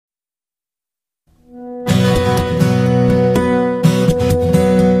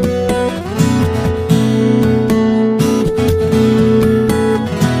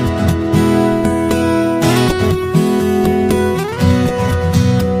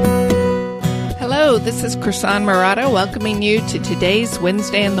This is Chrisan Murata welcoming you to today's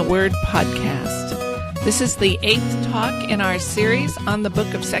Wednesday in the Word podcast. This is the 8th talk in our series on the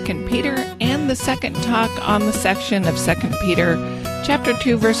book of 2 Peter and the second talk on the section of 2 Peter, chapter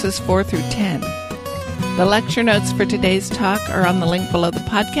 2, verses 4 through 10. The lecture notes for today's talk are on the link below the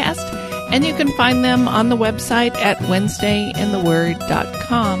podcast, and you can find them on the website at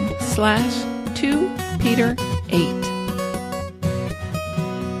wednesdayintheword.com/2Peter8.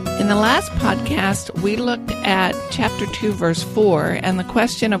 In the last podcast, we looked at chapter 2, verse 4, and the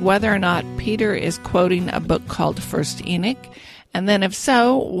question of whether or not Peter is quoting a book called 1 Enoch, and then if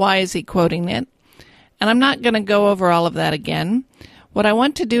so, why is he quoting it? And I'm not going to go over all of that again. What I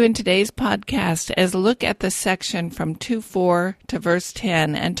want to do in today's podcast is look at the section from 2:4 to verse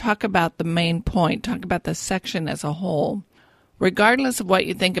 10 and talk about the main point, talk about the section as a whole. Regardless of what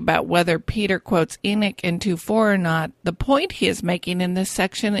you think about whether Peter quotes Enoch in 2:4 or not, the point he is making in this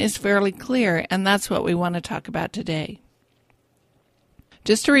section is fairly clear, and that's what we want to talk about today.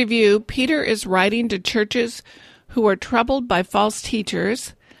 Just to review, Peter is writing to churches who are troubled by false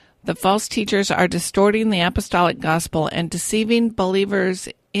teachers. The false teachers are distorting the apostolic gospel and deceiving believers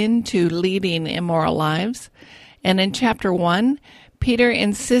into leading immoral lives. And in chapter 1, Peter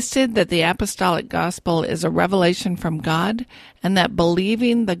insisted that the apostolic gospel is a revelation from God and that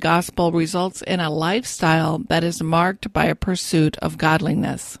believing the gospel results in a lifestyle that is marked by a pursuit of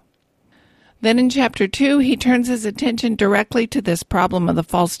godliness. Then in chapter 2, he turns his attention directly to this problem of the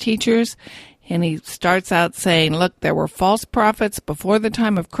false teachers, and he starts out saying, look, there were false prophets before the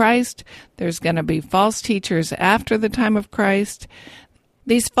time of Christ. There's going to be false teachers after the time of Christ.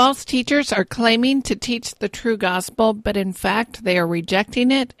 These false teachers are claiming to teach the true gospel, but in fact they are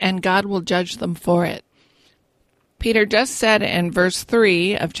rejecting it, and God will judge them for it. Peter just said in verse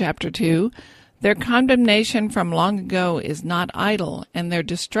 3 of chapter 2, their condemnation from long ago is not idle, and their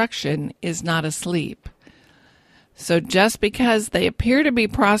destruction is not asleep. So just because they appear to be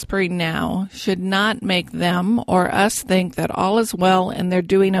prospering now should not make them or us think that all is well and they're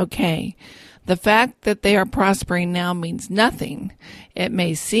doing okay. The fact that they are prospering now means nothing. It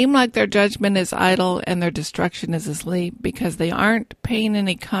may seem like their judgment is idle and their destruction is asleep because they aren't paying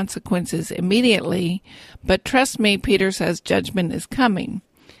any consequences immediately, but trust me, Peter says judgment is coming.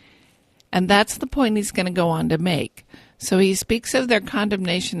 And that's the point he's going to go on to make. So he speaks of their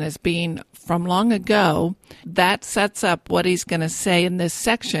condemnation as being from long ago. That sets up what he's going to say in this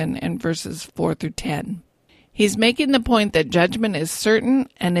section in verses 4 through 10. He's making the point that judgment is certain,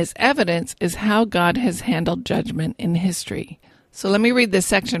 and his evidence is how God has handled judgment in history. So let me read this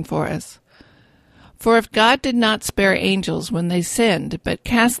section for us. For if God did not spare angels when they sinned, but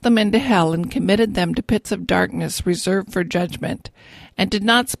cast them into hell and committed them to pits of darkness reserved for judgment, and did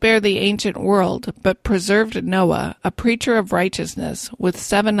not spare the ancient world, but preserved Noah, a preacher of righteousness, with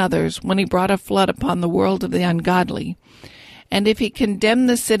 7 others, when he brought a flood upon the world of the ungodly, and if he condemned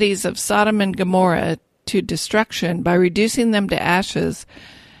the cities of Sodom and Gomorrah to destruction by reducing them to ashes,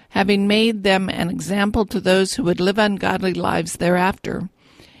 having made them an example to those who would live ungodly lives thereafter.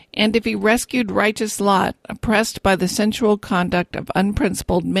 And if he rescued righteous Lot, oppressed by the sensual conduct of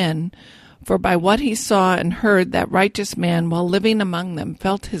unprincipled men, for by what he saw and heard that righteous man while living among them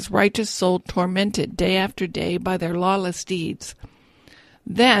felt his righteous soul tormented day after day by their lawless deeds,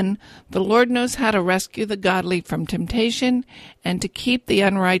 then the Lord knows how to rescue the godly from temptation and to keep the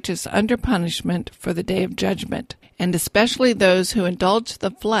unrighteous under punishment for the day of judgment, and especially those who indulge the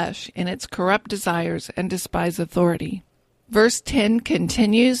flesh in its corrupt desires and despise authority. Verse 10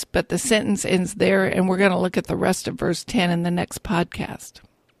 continues, but the sentence ends there, and we're going to look at the rest of verse 10 in the next podcast.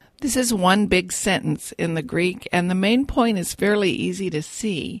 This is one big sentence in the Greek, and the main point is fairly easy to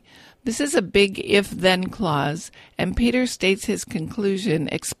see. This is a big if-then clause, and Peter states his conclusion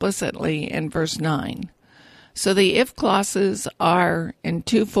explicitly in verse 9. So the if clauses are in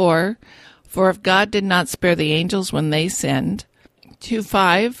 2:4, for if God did not spare the angels when they sinned.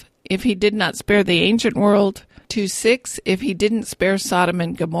 2:5, if he did not spare the ancient world. 2:6, if he didn't spare Sodom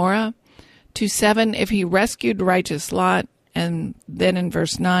and Gomorrah. 2:7, if he rescued righteous Lot. And then in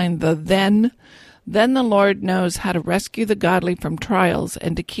verse 9, then the Lord knows how to rescue the godly from trials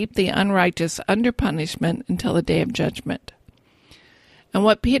and to keep the unrighteous under punishment until the day of judgment. And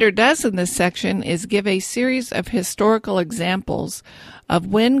what Peter does in this section is give a series of historical examples of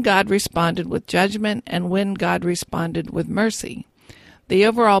when God responded with judgment and when God responded with mercy. The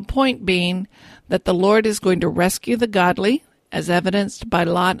overall point being that the Lord is going to rescue the godly, as evidenced by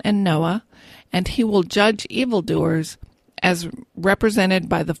Lot and Noah, and he will judge evildoers, as represented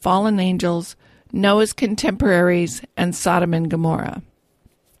by the fallen angels, Noah's contemporaries, and Sodom and Gomorrah.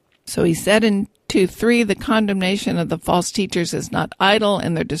 So he said in 2:3, the condemnation of the false teachers is not idle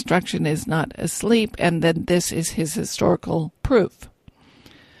and their destruction is not asleep, and then this is his historical proof.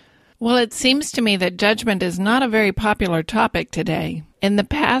 Well, it seems to me that judgment is not a very popular topic today. In the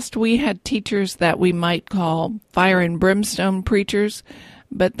past, we had teachers that we might call fire and brimstone preachers,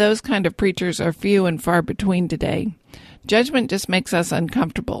 but those kind of preachers are few and far between today. Judgment just makes us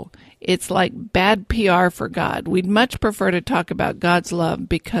uncomfortable. It's like bad PR for God. We'd much prefer to talk about God's love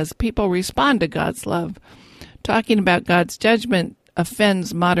because people respond to God's love. Talking about God's judgment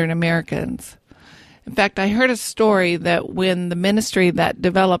offends modern Americans. In fact, I heard a story that when the ministry that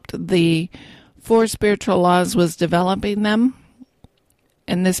developed the 4 spiritual laws was developing them,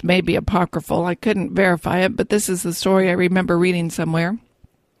 and this may be apocryphal, I couldn't verify it, but this is the story I remember reading somewhere,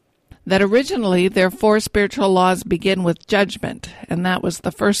 that originally their 4 spiritual laws begin with judgment, and that was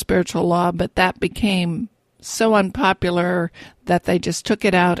the first spiritual law, but that became so unpopular that they just took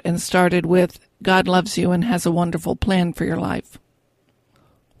it out and started with God loves you and has a wonderful plan for your life.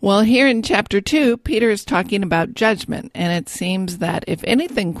 Well, here in chapter 2, Peter is talking about judgment, and it seems that if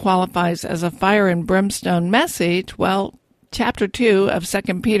anything qualifies as a fire and brimstone message, well, chapter 2 of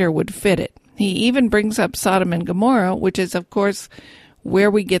 2 Peter would fit it. He even brings up Sodom and Gomorrah, which is, of course,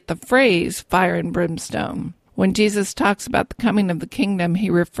 where we get the phrase fire and brimstone. When Jesus talks about the coming of the kingdom, he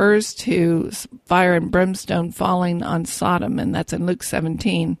refers to fire and brimstone falling on Sodom, and that's in Luke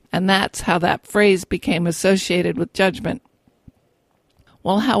 17, and that's how that phrase became associated with judgment.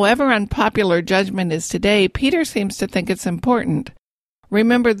 Well, however unpopular judgment is today, Peter seems to think it's important.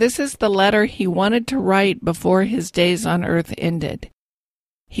 Remember, this is the letter he wanted to write before his days on earth ended.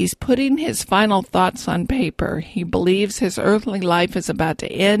 He's putting his final thoughts on paper. He believes his earthly life is about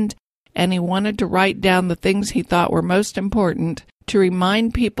to end, and he wanted to write down the things he thought were most important to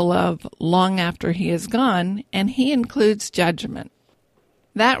remind people of long after he is gone, and he includes judgment.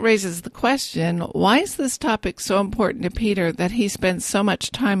 That raises the question, why is this topic so important to Peter that he spends so much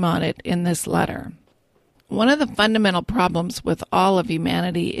time on it in this letter? One of the fundamental problems with all of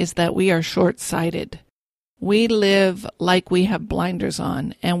humanity is that we are short-sighted. We live like we have blinders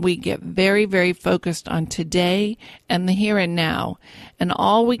on, and we get very, very focused on today and the here and now, and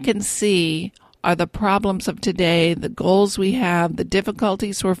all we can see are the problems of today, the goals we have, the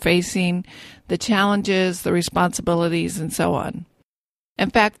difficulties we're facing, the challenges, the responsibilities, and so on. In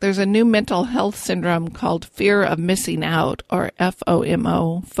fact, there's a new mental health syndrome called fear of missing out, or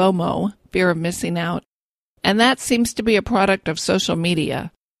FOMO, fear of missing out, and that seems to be a product of social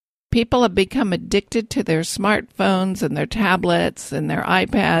media. People have become addicted to their smartphones and their tablets and their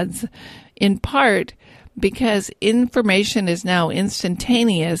iPads, in part because information is now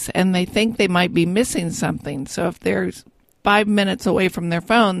instantaneous and they think they might be missing something. So if they're 5 minutes away from their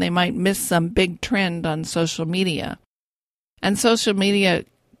phone, they might miss some big trend on social media. And social media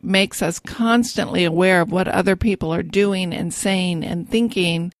makes us constantly aware of what other people are doing and saying and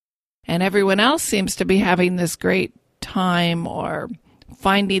thinking, and everyone else seems to be having this great time or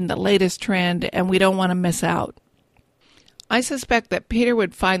finding the latest trend, and we don't want to miss out. I suspect that Peter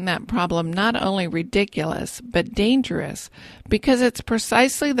would find that problem not only ridiculous, but dangerous, because it's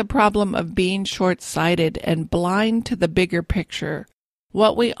precisely the problem of being short-sighted and blind to the bigger picture.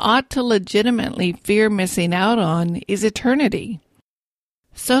 What we ought to legitimately fear missing out on is eternity.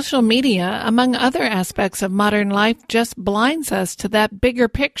 Social media, among other aspects of modern life, just blinds us to that bigger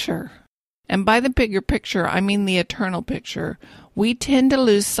picture. And by the bigger picture, I mean the eternal picture. We tend to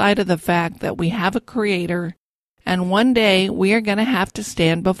lose sight of the fact that we have a Creator, and one day we are going to have to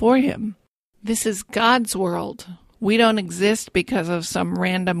stand before Him. This is God's world. We don't exist because of some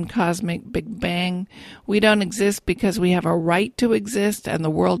random cosmic Big Bang. We don't exist because we have a right to exist and the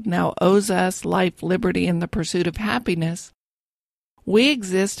world now owes us life, liberty, and the pursuit of happiness. We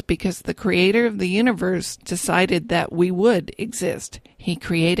exist because the Creator of the universe decided that we would exist. He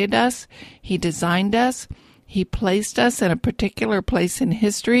created us. He designed us. He placed us in a particular place in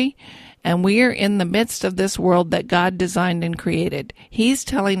history, and we are in the midst of this world that God designed and created. He's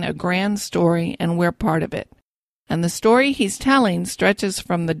telling a grand story, and we're part of it. And the story he's telling stretches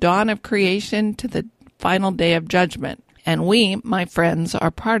from the dawn of creation to the final day of judgment. And we, my friends,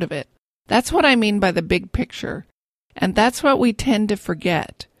 are part of it. That's what I mean by the big picture. And that's what we tend to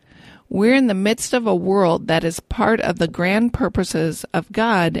forget. We're in the midst of a world that is part of the grand purposes of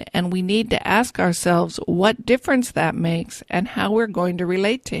God, and we need to ask ourselves what difference that makes and how we're going to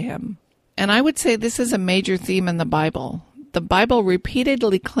relate to Him. And I would say this is a major theme in the Bible. The Bible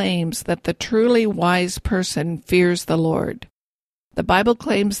repeatedly claims that the truly wise person fears the Lord. The Bible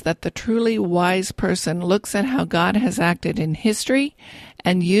claims that the truly wise person looks at how God has acted in history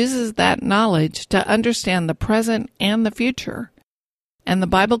and uses that knowledge to understand the present and the future. And the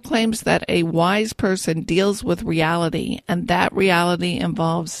Bible claims that a wise person deals with reality, and that reality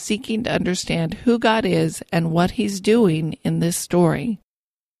involves seeking to understand who God is and what He's doing in this story.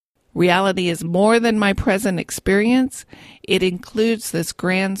 Reality is more than my present experience. It includes this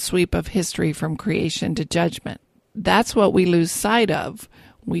grand sweep of history from creation to judgment. That's what we lose sight of.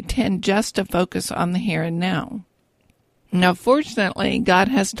 We tend just to focus on the here and now. Now, fortunately, God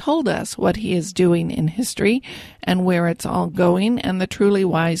has told us what He is doing in history and where it's all going, and the truly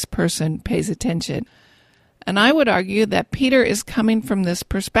wise person pays attention. And I would argue that Peter is coming from this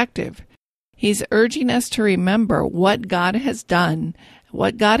perspective. He's urging us to remember what God has done,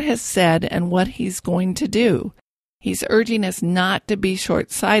 what God has said, and what He's going to do. He's urging us not to be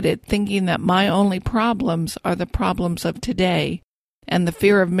short-sighted, thinking that my only problems are the problems of today and the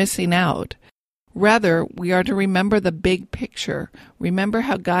fear of missing out. Rather, we are to remember the big picture, remember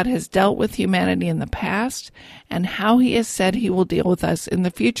how God has dealt with humanity in the past and how He has said He will deal with us in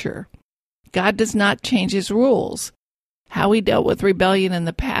the future. God does not change His rules. How He dealt with rebellion in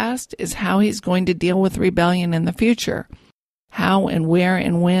the past is how He's going to deal with rebellion in the future. How and where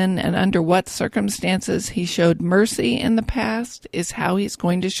and when and under what circumstances He showed mercy in the past is how He's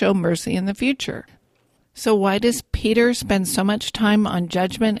going to show mercy in the future. So why does Peter spend so much time on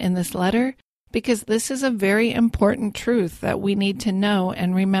judgment in this letter? Because this is a very important truth that we need to know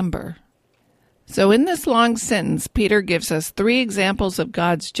and remember. So in this long sentence, Peter gives us 3 examples of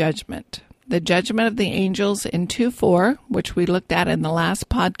God's judgment. The judgment of the angels in 2:4, which we looked at in the last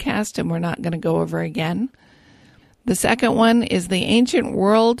podcast and we're not going to go over again. The second one is the ancient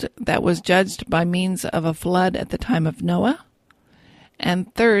world that was judged by means of a flood at the time of Noah.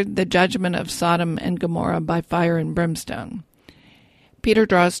 And third, the judgment of Sodom and Gomorrah by fire and brimstone. Peter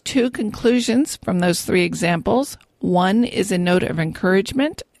draws 2 conclusions from those 3 examples. One is a note of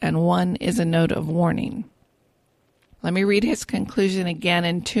encouragement, and one is a note of warning. Let me read his conclusion again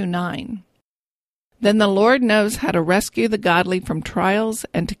in 2:9. Then the Lord knows how to rescue the godly from trials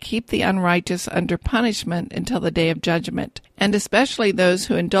and to keep the unrighteous under punishment until the day of judgment, and especially those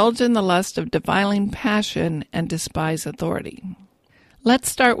who indulge in the lust of defiling passion and despise authority.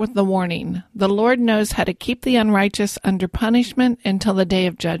 Let's start with the warning. The Lord knows how to keep the unrighteous under punishment until the day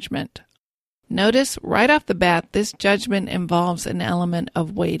of judgment. Notice right off the bat, this judgment involves an element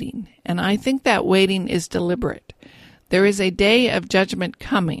of waiting, and I think that waiting is deliberate. There is a day of judgment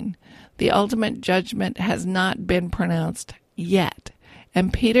coming. The ultimate judgment has not been pronounced yet,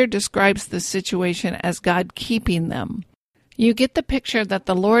 and Peter describes the situation as God keeping them. You get the picture that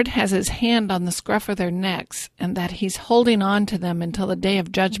the Lord has His hand on the scruff of their necks and that He's holding on to them until the day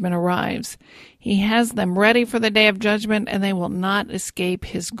of judgment arrives. He has them ready for the day of judgment and they will not escape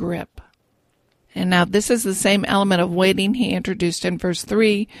His grip. And now this is the same element of waiting He introduced in verse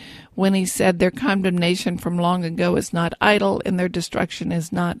 3 when He said their condemnation from long ago is not idle and their destruction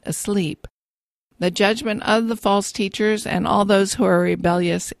is not asleep. The judgment of the false teachers and all those who are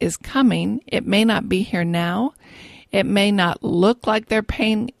rebellious is coming. It may not be here now. It may not look like they're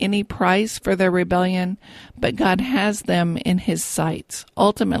paying any price for their rebellion, but God has them in His sights.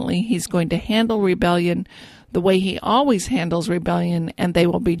 Ultimately, He's going to handle rebellion the way He always handles rebellion, and they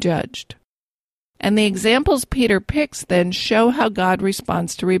will be judged. And the examples Peter picks then show how God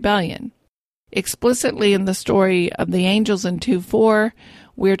responds to rebellion. Explicitly in the story of the angels in 2:4,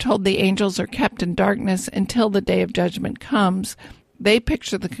 we are told the angels are kept in darkness until the day of judgment comes. They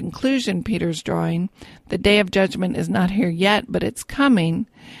picture the conclusion Peter's drawing. The day of judgment is not here yet, but it's coming,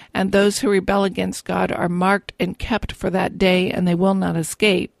 and those who rebel against God are marked and kept for that day, and they will not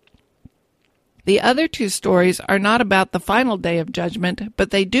escape. The other 2 stories are not about the final day of judgment,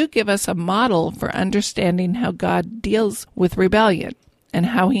 but they do give us a model for understanding how God deals with rebellion and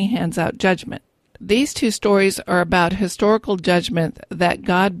how He hands out judgment. These 2 stories are about historical judgment that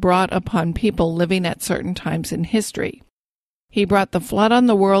God brought upon people living at certain times in history. He brought the flood on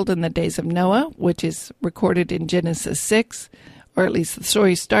the world in the days of Noah, which is recorded in Genesis 6, or at least the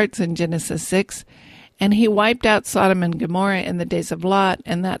story starts in Genesis 6, and He wiped out Sodom and Gomorrah in the days of Lot,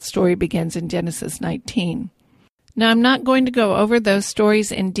 and that story begins in Genesis 19. Now, I'm not going to go over those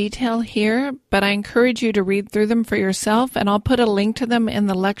stories in detail here, but I encourage you to read through them for yourself, and I'll put a link to them in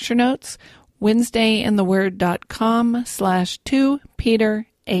the lecture notes,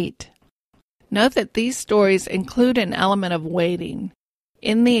 WednesdayInTheWord.com/2Peter8. Note that these stories include an element of waiting.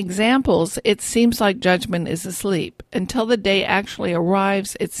 In the examples, it seems like judgment is asleep. Until the day actually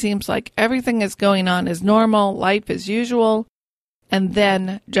arrives, it seems like everything is going on as normal, life as usual, and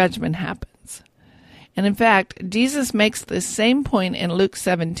then judgment happens. And in fact, Jesus makes the same point in Luke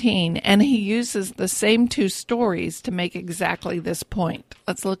 17, and He uses the same 2 stories to make exactly this point.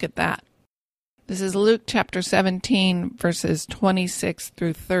 Let's look at that. This is Luke chapter 17, verses 26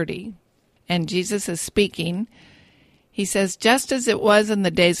 through 30. And Jesus is speaking. He says, "Just as it was in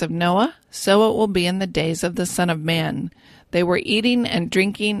the days of Noah, so it will be in the days of the Son of Man. They were eating and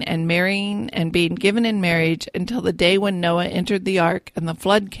drinking and marrying and being given in marriage until the day when Noah entered the ark and the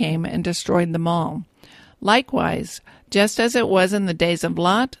flood came and destroyed them all. Likewise, just as it was in the days of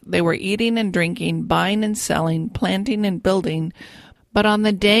Lot, they were eating and drinking, buying and selling, planting and building. But on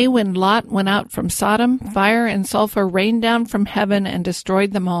the day when Lot went out from Sodom, fire and sulfur rained down from heaven and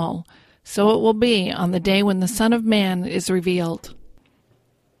destroyed them all. So it will be on the day when the Son of Man is revealed."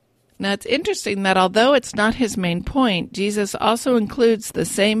 Now, it's interesting that although it's not his main point, Jesus also includes the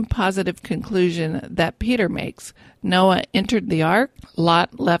same positive conclusion that Peter makes. Noah entered the ark,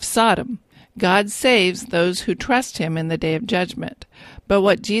 Lot left Sodom. God saves those who trust him in the day of judgment. But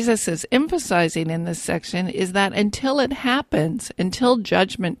what Jesus is emphasizing in this section is that until it happens, until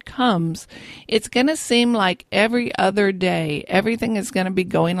judgment comes, it's going to seem like every other day, everything is going to be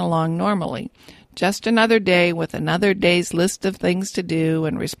going along normally. Just another day with another day's list of things to do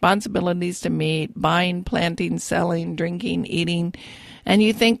and responsibilities to meet, buying, planting, selling, drinking, eating. And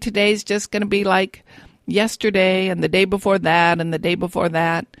you think today's just going to be like yesterday and the day before that and the day before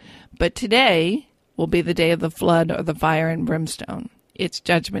that. But today will be the day of the flood or the fire and brimstone. It's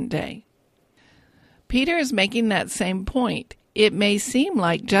Judgment Day. Peter is making that same point. It may seem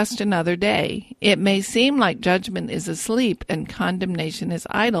like just another day. It may seem like judgment is asleep and condemnation is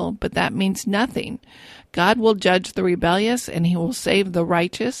idle, but that means nothing. God will judge the rebellious and he will save the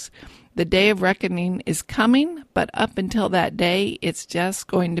righteous. The day of reckoning is coming, but up until that day, it's just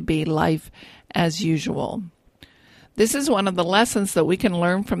going to be life as usual. This is one of the lessons that we can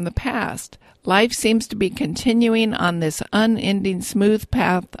learn from the past. Life seems to be continuing on this unending smooth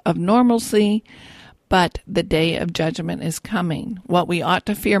path of normalcy, but the day of judgment is coming. What we ought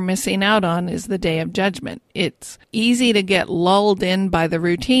to fear missing out on is the day of judgment. It's easy to get lulled in by the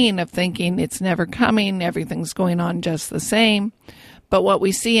routine of thinking it's never coming, everything's going on just the same. But what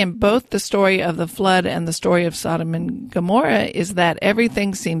we see in both the story of the flood and the story of Sodom and Gomorrah is that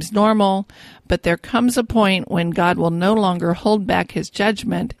everything seems normal, but there comes a point when God will no longer hold back his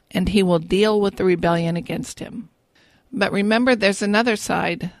judgment and he will deal with the rebellion against him. But remember, there's another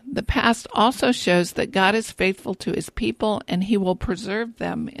side. The past also shows that God is faithful to his people and he will preserve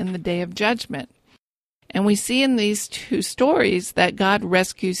them in the day of judgment. And we see in these two stories that God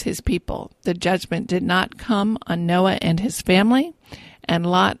rescues his people. The judgment did not come on Noah and his family, and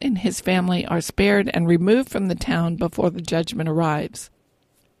Lot and his family are spared and removed from the town before the judgment arrives.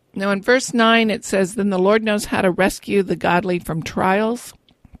 Now in verse 9 it says, "Then the Lord knows how to rescue the godly from trials."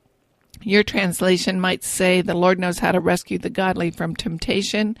 Your translation might say, "The Lord knows how to rescue the godly from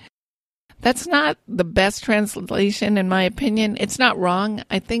temptation." That's not the best translation, in my opinion. It's not wrong.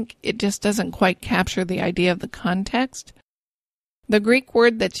 I think it just doesn't quite capture the idea of the context. The Greek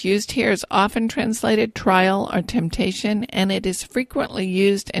word that's used here is often translated trial or temptation, and it is frequently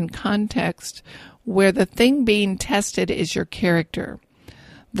used in context where the thing being tested is your character.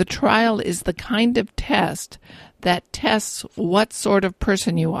 The trial is the kind of test that tests what sort of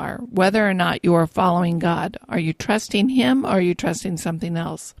person you are, whether or not you are following God. Are you trusting him or are you trusting something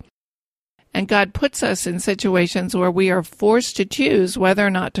else? And God puts us in situations where we are forced to choose whether or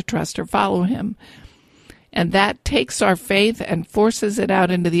not to trust or follow him. And that takes our faith and forces it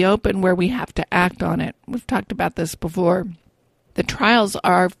out into the open where we have to act on it. We've talked about this before. The trials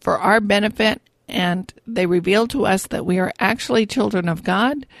are for our benefit, and they reveal to us that we are actually children of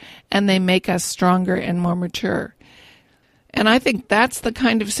God, and they make us stronger and more mature. And I think that's the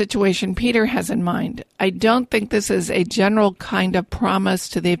kind of situation Peter has in mind. I don't think this is a general kind of promise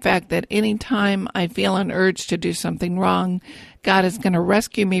to the effect that any time I feel an urge to do something wrong, God is going to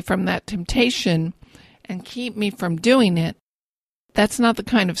rescue me from that temptation and keep me from doing it. That's not the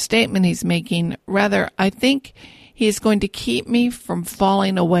kind of statement he's making. Rather, I think he is going to keep me from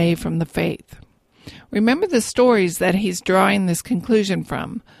falling away from the faith. Remember the stories that he's drawing this conclusion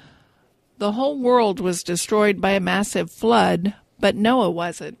from. The whole world was destroyed by a massive flood, but Noah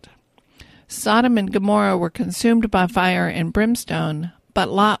wasn't. Sodom and Gomorrah were consumed by fire and brimstone, but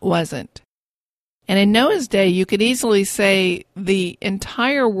Lot wasn't. And in Noah's day, you could easily say the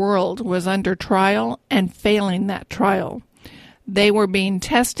entire world was under trial and failing that trial. They were being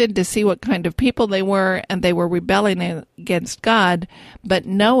tested to see what kind of people they were, and they were rebelling against God, but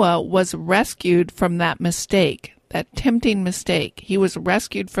Noah was rescued from that mistake, that tempting mistake. He was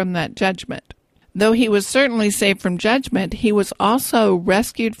rescued from that judgment. Though he was certainly saved from judgment, he was also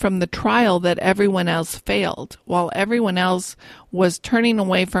rescued from the trial that everyone else failed. While everyone else was turning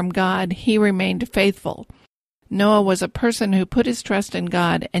away from God, he remained faithful. Noah was a person who put his trust in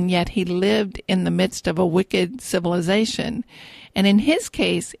God, and yet he lived in the midst of a wicked civilization. And in his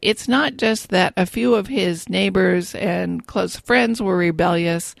case, it's not just that a few of his neighbors and close friends were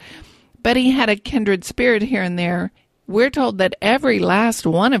rebellious, but he had a kindred spirit here and there. We're told that every last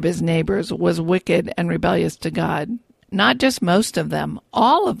one of his neighbors was wicked and rebellious to God. Not just most of them,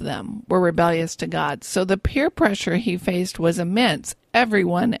 all of them were rebellious to God. So the peer pressure he faced was immense.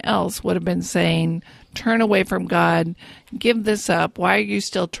 Everyone else would have been saying, turn away from God, give this up. Why are you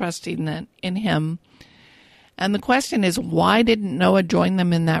still trusting in him? And the question is, why didn't Noah join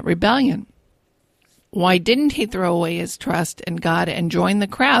them in that rebellion? Why didn't he throw away his trust in God and join the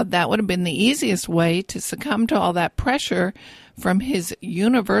crowd? That would have been the easiest way to succumb to all that pressure from his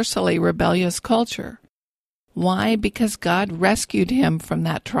universally rebellious culture. Why? Because God rescued him from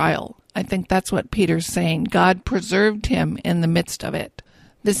that trial. I think that's what Peter's saying. God preserved him in the midst of it.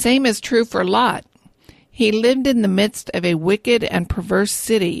 The same is true for Lot. He lived in the midst of a wicked and perverse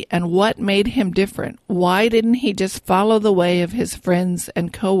city, and what made him different? Why didn't he just follow the way of his friends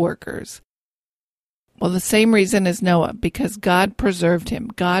and co-workers? Well, the same reason as Noah, because God preserved him.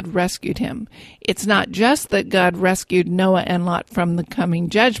 God rescued him. It's not just that God rescued Noah and Lot from the coming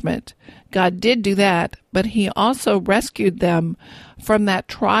judgment. God did do that, but he also rescued them from that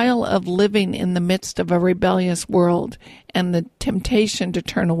trial of living in the midst of a rebellious world and the temptation to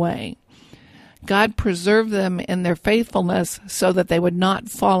turn away. God preserved them in their faithfulness so that they would not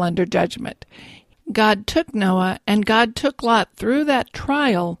fall under judgment. God took Noah and God took Lot through that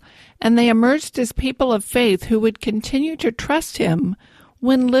trial, and they emerged as people of faith who would continue to trust him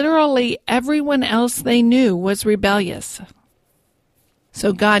when literally everyone else they knew was rebellious.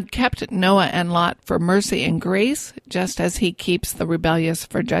 So God kept Noah and Lot for mercy and grace, just as he keeps the rebellious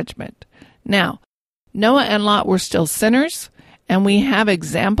for judgment. Now, Noah and Lot were still sinners, and we have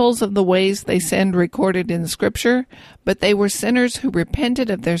examples of the ways they sinned recorded in Scripture, but they were sinners who repented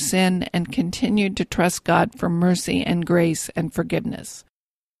of their sin and continued to trust God for mercy and grace and forgiveness.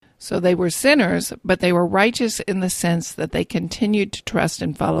 So they were sinners, but they were righteous in the sense that they continued to trust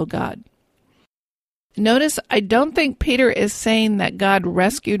and follow God. Notice, I don't think Peter is saying that God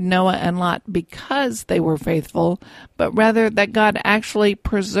rescued Noah and Lot because they were faithful, but rather that God actually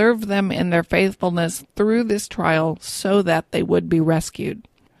preserved them in their faithfulness through this trial so that they would be rescued.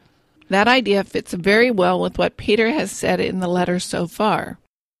 That idea fits very well with what Peter has said in the letter so far.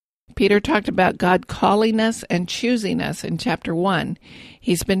 Peter talked about God calling us and choosing us in chapter 1.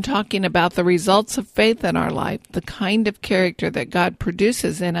 He's been talking about the results of faith in our life, the kind of character that God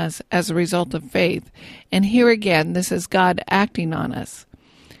produces in us as a result of faith. And here again, this is God acting on us.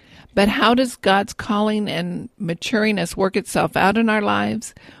 But how does God's calling and maturing us work itself out in our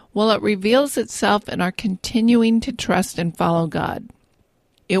lives? Well, it reveals itself in our continuing to trust and follow God.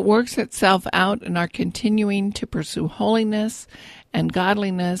 It works itself out in our continuing to pursue holiness and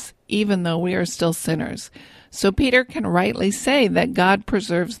godliness, even though we are still sinners. So Peter can rightly say that God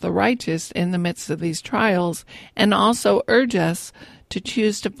preserves the righteous in the midst of these trials, and also urge us to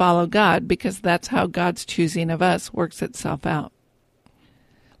choose to follow God, because that's how God's choosing of us works itself out.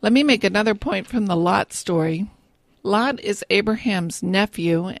 Let me make another point from the Lot story. Lot is Abraham's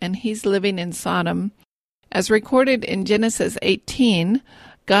nephew, and he's living in Sodom. As recorded in Genesis 18,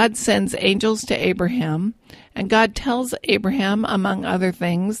 God sends angels to Abraham, and God tells Abraham, among other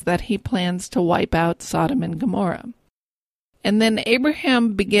things, that he plans to wipe out Sodom and Gomorrah. And then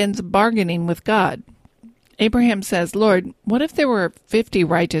Abraham begins bargaining with God. Abraham says, Lord, what if there were 50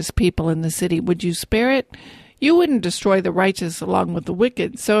 righteous people in the city? Would you spare it? You wouldn't destroy the righteous along with the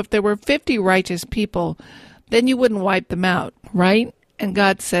wicked. So if there were 50 righteous people, then you wouldn't wipe them out, right? And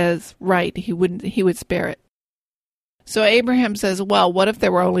God says, right, he would spare it. So Abraham says, well, what if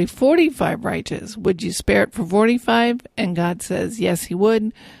there were only 45 righteous? Would you spare it for 45? And God says, yes, he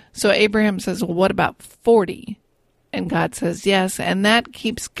would. So Abraham says, well, what about 40? And God says, yes. And that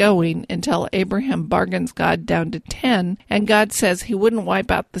keeps going until Abraham bargains God down to 10. And God says he wouldn't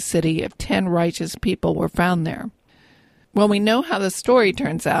wipe out the city if 10 righteous people were found there. Well, we know how the story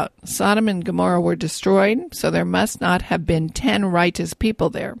turns out. Sodom and Gomorrah were destroyed, so there must not have been 10 righteous people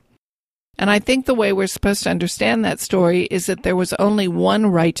there. And I think the way we're supposed to understand that story is that there was only one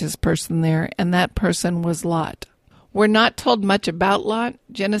righteous person there, and that person was Lot. We're not told much about Lot.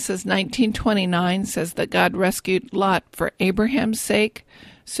 Genesis 19:29 says that God rescued Lot for Abraham's sake.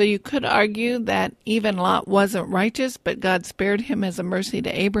 So you could argue that even Lot wasn't righteous, but God spared him as a mercy to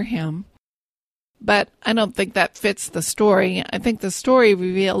Abraham. But I don't think that fits the story. I think the story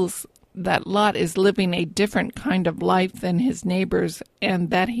reveals that Lot is living a different kind of life than his neighbors, and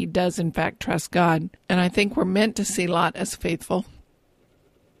that he does in fact trust God. And I think we're meant to see Lot as faithful.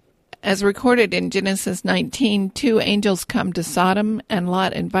 as recorded in Genesis 19, 2 angels come to Sodom, and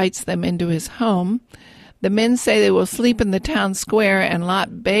Lot invites them into his home. The men say they will sleep in the town square, and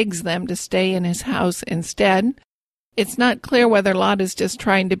Lot begs them to stay in his house instead. It's not clear whether Lot is just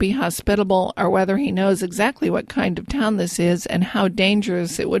trying to be hospitable or whether he knows exactly what kind of town this is and how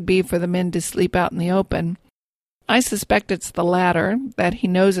dangerous it would be for the men to sleep out in the open. I suspect it's the latter, that he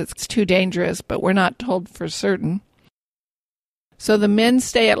knows it's too dangerous, but we're not told for certain. So the men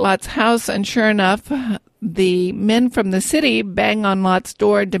stay at Lot's house, and sure enough, the men from the city bang on Lot's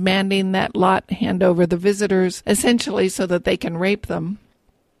door, demanding that Lot hand over the visitors, essentially so that they can rape them.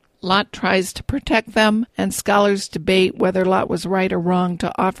 Lot tries to protect them, and scholars debate whether Lot was right or wrong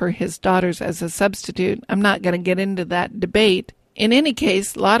to offer his daughters as a substitute. I'm not going to get into that debate. In any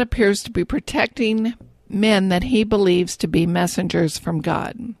case, Lot appears to be protecting men that he believes to be messengers from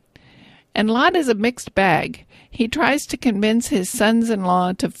God. And Lot is a mixed bag. He tries to convince his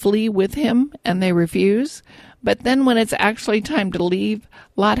sons-in-law to flee with him, and they refuse. But then when it's actually time to leave,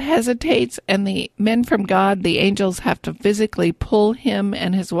 Lot hesitates, and the men from God, the angels, have to physically pull him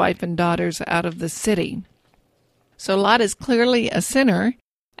and his wife and daughters out of the city. So Lot is clearly a sinner,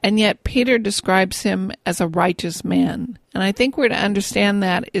 and yet Peter describes him as a righteous man. And I think we're to understand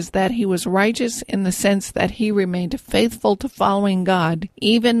that is that he was righteous in the sense that he remained faithful to following God,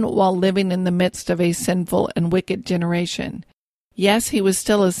 even while living in the midst of a sinful and wicked generation. Yes, he was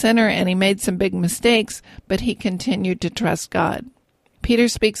still a sinner and he made some big mistakes, but he continued to trust God. Peter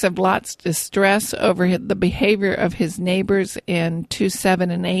speaks of Lot's distress over the behavior of his neighbors in 2:7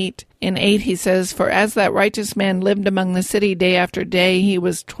 and 8. In 8 he says, "For as that righteous man lived among the city day after day, he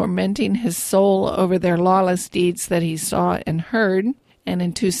was tormenting his soul over their lawless deeds that he saw and heard." And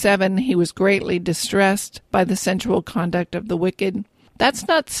in 2:7 he was greatly distressed by the sensual conduct of the wicked. That's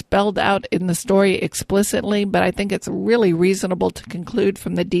not spelled out in the story explicitly, but I think it's really reasonable to conclude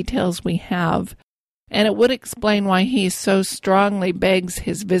from the details we have. And it would explain why he so strongly begs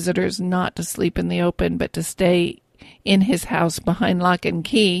his visitors not to sleep in the open, but to stay in his house behind lock and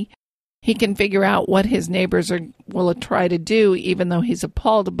key. He can figure out what his neighbors will try to do, even though he's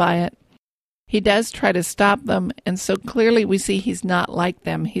appalled by it. He does try to stop them, and so clearly we see he's not like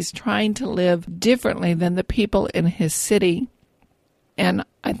them. He's trying to live differently than the people in his city. And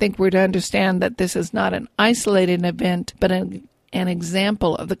I think we're to understand that this is not an isolated event, but an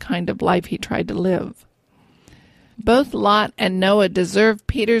example of the kind of life he tried to live. Both Lot and Noah deserve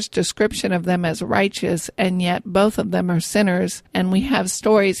Peter's description of them as righteous, and yet both of them are sinners, and we have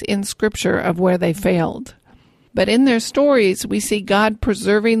stories in Scripture of where they failed. But in their stories, we see God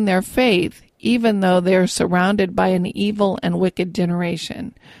preserving their faith, even though they're surrounded by an evil and wicked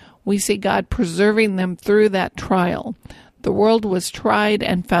generation. We see God preserving them through that trial. The world was tried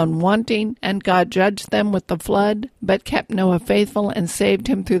and found wanting, and God judged them with the flood, but kept Noah faithful and saved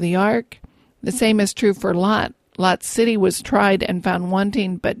him through the ark. The same is true for Lot. Lot's city was tried and found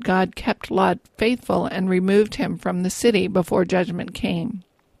wanting, but God kept Lot faithful and removed him from the city before judgment came.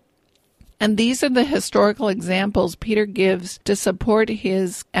 And these are the historical examples Peter gives to support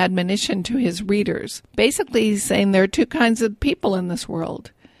his admonition to his readers. Basically, he's saying there are two kinds of people in this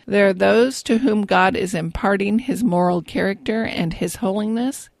world. There are those to whom God is imparting his moral character and his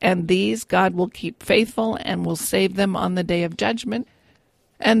holiness, and these God will keep faithful and will save them on the day of judgment.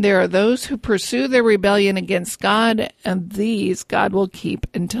 And there are those who pursue their rebellion against God, and these God will keep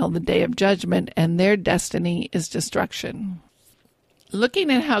until the day of judgment, and their destiny is destruction.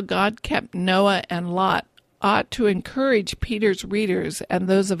 Looking at how God kept Noah and Lot ought to encourage Peter's readers and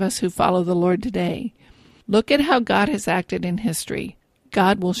those of us who follow the Lord today. Look at how God has acted in history.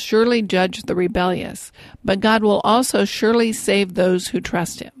 God will surely judge the rebellious, but God will also surely save those who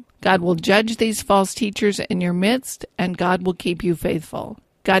trust him. God will judge these false teachers in your midst, and God will keep you faithful.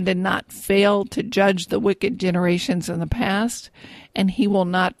 God did not fail to judge the wicked generations in the past, and he will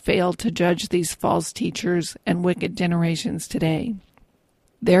not fail to judge these false teachers and wicked generations today.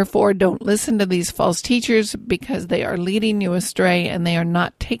 Therefore, don't listen to these false teachers, because they are leading you astray and they are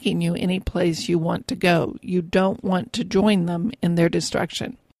not taking you any place you want to go. You don't want to join them in their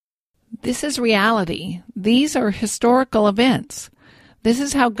destruction. This is reality. These are historical events. This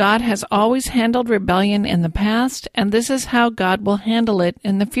is how God has always handled rebellion in the past, and this is how God will handle it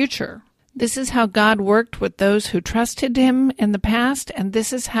in the future. This is how God worked with those who trusted him in the past, and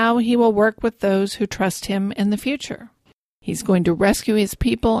this is how he will work with those who trust him in the future. He's going to rescue his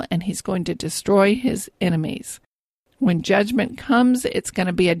people, and he's going to destroy his enemies. When judgment comes, it's going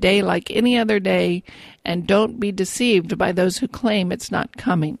to be a day like any other day, and don't be deceived by those who claim it's not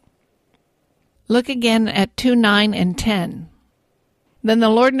coming. Look again at 2:9 and 10. Then the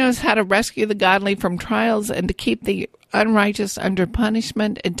Lord knows how to rescue the godly from trials and to keep the unrighteous under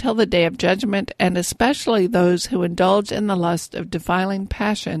punishment until the day of judgment, and especially those who indulge in the lust of defiling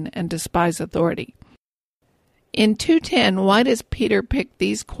passion and despise authority. In 2:10, why does Peter pick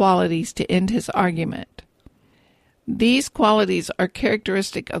these qualities to end his argument? These qualities are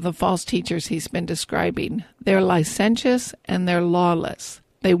characteristic of the false teachers he's been describing. They're licentious and they're lawless.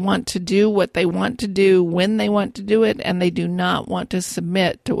 They want to do what they want to do when they want to do it, and they do not want to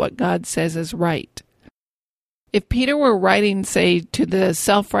submit to what God says is right. If Peter were writing, say, to the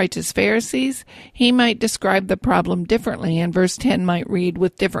self-righteous Pharisees, he might describe the problem differently, and verse 10 might read,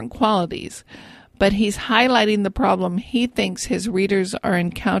 with different qualities. But he's highlighting the problem he thinks his readers are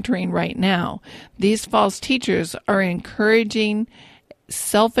encountering right now. These false teachers are encouraging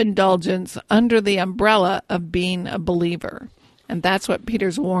self-indulgence under the umbrella of being a believer. And that's what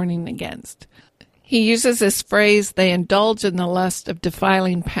Peter's warning against. He uses this phrase, they indulge in the lust of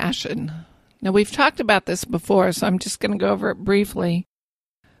defiling passion. Now, we've talked about this before, so I'm just going to go over it briefly.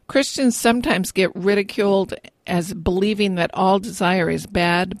 Christians sometimes get ridiculed as believing that all desire is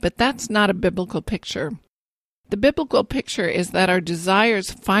bad, but that's not a biblical picture. The biblical picture is that our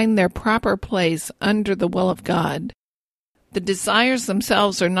desires find their proper place under the will of God. The desires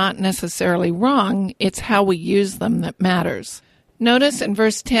themselves are not necessarily wrong, it's how we use them that matters. Notice in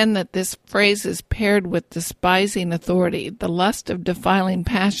verse 10 that this phrase is paired with despising authority, the lust of defiling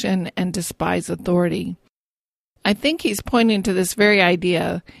passion and despise authority. I think he's pointing to this very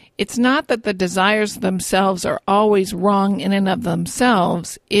idea. It's not that the desires themselves are always wrong in and of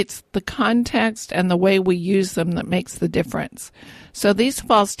themselves. It's the context and the way we use them that makes the difference. So these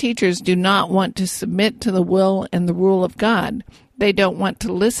false teachers do not want to submit to the will and the rule of God. They don't want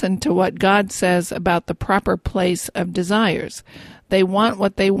to listen to what God says about the proper place of desires. They want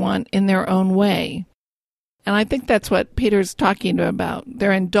what they want in their own way. And I think that's what Peter's talking about.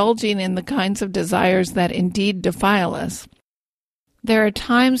 They're indulging in the kinds of desires that indeed defile us. There are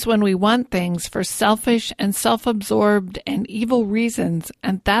times when we want things for selfish and self-absorbed and evil reasons,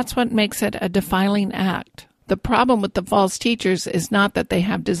 and that's what makes it a defiling act. The problem with the false teachers is not that they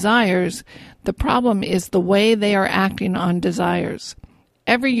have desires. The problem is the way they are acting on desires.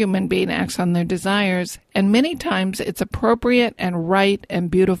 Every human being acts on their desires, and many times it's appropriate and right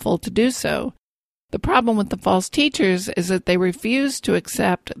and beautiful to do so. The problem with the false teachers is that they refuse to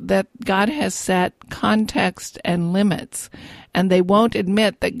accept that God has set context and limits, and they won't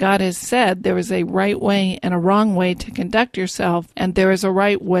admit that God has said there is a right way and a wrong way to conduct yourself, and there is a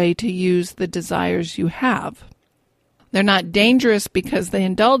right way to use the desires you have. They're not dangerous because they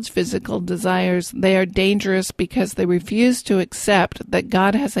indulge physical desires. They are dangerous because they refuse to accept that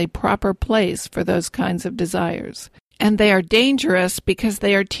God has a proper place for those kinds of desires. And they are dangerous because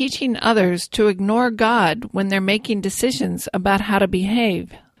they are teaching others to ignore God when they're making decisions about how to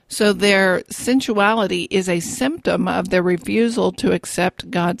behave. So their sensuality is a symptom of their refusal to accept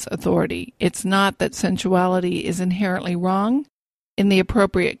God's authority. It's not that sensuality is inherently wrong. In the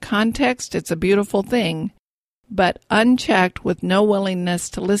appropriate context, it's a beautiful thing. But unchecked with no willingness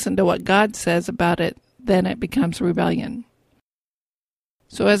to listen to what God says about it, then it becomes rebellion.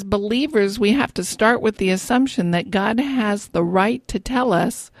 So as believers, we have to start with the assumption that God has the right to tell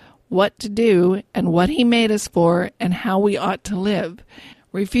us what to do and what He made us for and how we ought to live.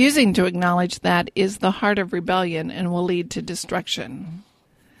 Refusing to acknowledge that is the heart of rebellion and will lead to destruction.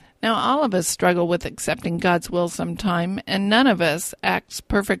 Now, all of us struggle with accepting God's will sometime, and none of us acts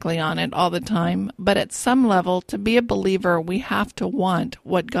perfectly on it all the time, but at some level, to be a believer, we have to want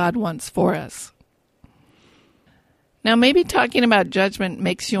what God wants for us. Now, maybe talking about judgment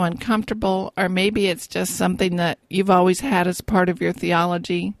makes you uncomfortable, or maybe it's just something that you've always had as part of your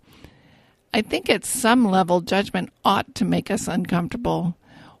theology. I think at some level, judgment ought to make us uncomfortable.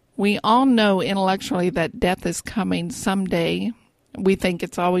 We all know intellectually that death is coming someday. We think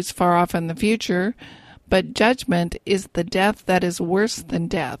it's always far off in the future, but judgment is the death that is worse than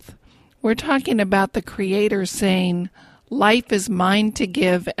death. We're talking about the Creator saying, life is mine to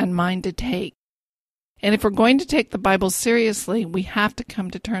give and mine to take. And if we're going to take the Bible seriously, we have to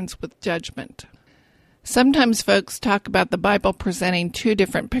come to terms with judgment. Sometimes folks talk about the Bible presenting two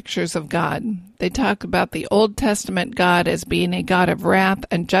different pictures of God. They talk about the Old Testament God as being a God of wrath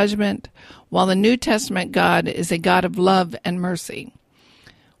and judgment, while the New Testament God is a God of love and mercy.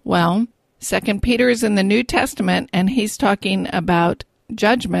 Well, 2 Peter is in the New Testament, and he's talking about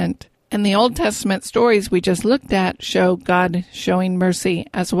judgment, and the Old Testament stories we just looked at show God showing mercy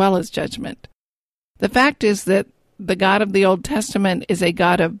as well as judgment. The fact is that the God of the Old Testament is a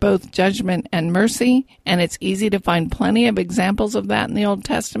God of both judgment and mercy, and it's easy to find plenty of examples of that in the Old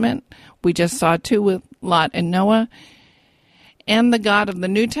Testament. We just saw two with Lot and Noah. And the God of the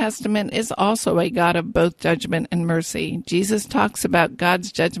New Testament is also a God of both judgment and mercy. Jesus talks about God's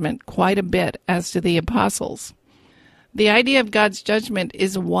judgment quite a bit, as do the apostles. The idea of God's judgment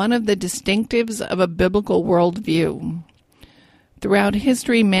is one of the distinctives of a biblical worldview. Throughout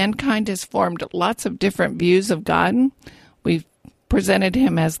history, mankind has formed lots of different views of God. We've presented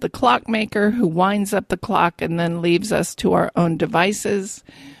him as the clockmaker who winds up the clock and then leaves us to our own devices.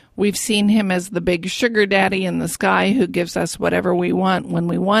 We've seen him as the big sugar daddy in the sky who gives us whatever we want when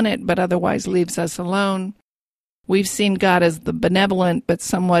we want it, but otherwise leaves us alone. We've seen God as the benevolent but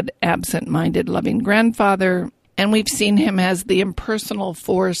somewhat absent-minded loving grandfather, and we've seen him as the impersonal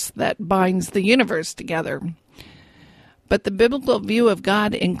force that binds the universe together. But the biblical view of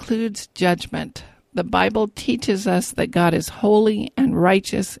God includes judgment. The Bible teaches us that God is holy and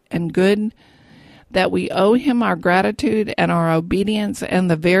righteous and good, that we owe him our gratitude and our obedience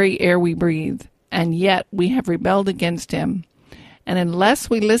and the very air we breathe, and yet we have rebelled against him. And unless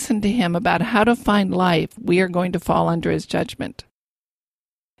we listen to him about how to find life, we are going to fall under his judgment.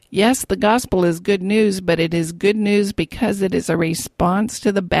 Yes, the gospel is good news, but it is good news because it is a response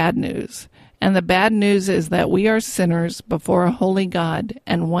to the bad news. And the bad news is that we are sinners before a holy God,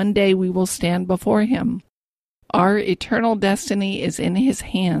 and one day we will stand before him. Our eternal destiny is in his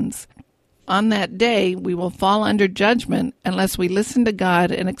hands. On that day, we will fall under judgment unless we listen to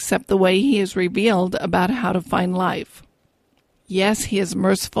God and accept the way he is revealed about how to find life. Yes, he is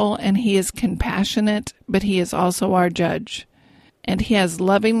merciful and he is compassionate, but he is also our judge. And he has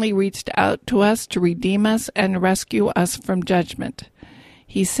lovingly reached out to us to redeem us and rescue us from judgment.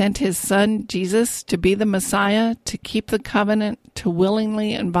 He sent his son, Jesus, to be the Messiah, to keep the covenant, to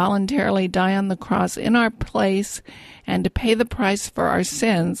willingly and voluntarily die on the cross in our place, and to pay the price for our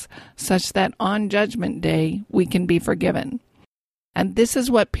sins, such that on Judgment Day we can be forgiven. And this is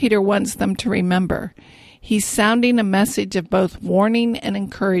what Peter wants them to remember. He's sounding a message of both warning and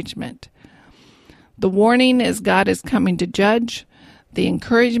encouragement. The warning is God is coming to judge. The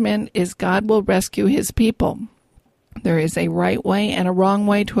encouragement is God will rescue his people. There is a right way and a wrong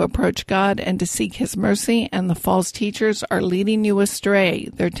way to approach God and to seek his mercy, and the false teachers are leading you astray.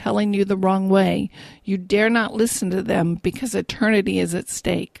 They're telling you the wrong way. You dare not listen to them because eternity is at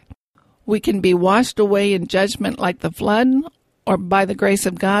stake. We can be washed away in judgment like the flood, or by the grace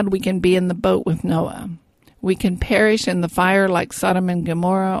of God, we can be in the boat with Noah. We can perish in the fire like Sodom and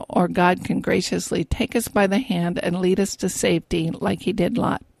Gomorrah, or God can graciously take us by the hand and lead us to safety like he did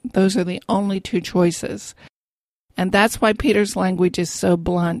Lot. Those are the only two choices. And that's why Peter's language is so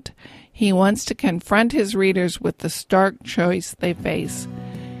blunt. He wants to confront his readers with the stark choice they face.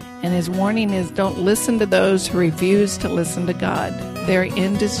 And his warning is, don't listen to those who refuse to listen to God. Their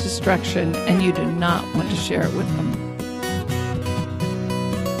end is destruction, and you do not want to share it with them.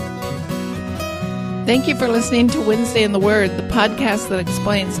 Thank you for listening to Wednesday in the Word, the podcast that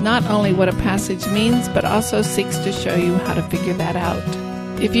explains not only what a passage means, but also seeks to show you how to figure that out.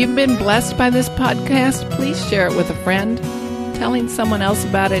 If you've been blessed by this podcast, please share it with a friend. Telling someone else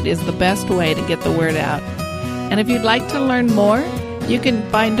about it is the best way to get the word out. And if you'd like to learn more, you can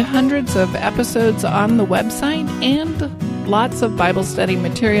find hundreds of episodes on the website and lots of Bible study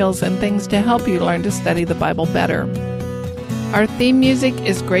materials and things to help you learn to study the Bible better. Our theme music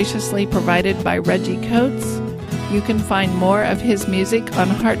is graciously provided by Reggie Coates. You can find more of his music on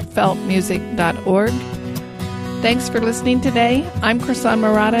heartfeltmusic.org. Thanks for listening today. I'm Krisan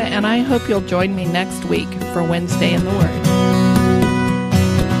Murata, and I hope you'll join me next week for Wednesday in the Word.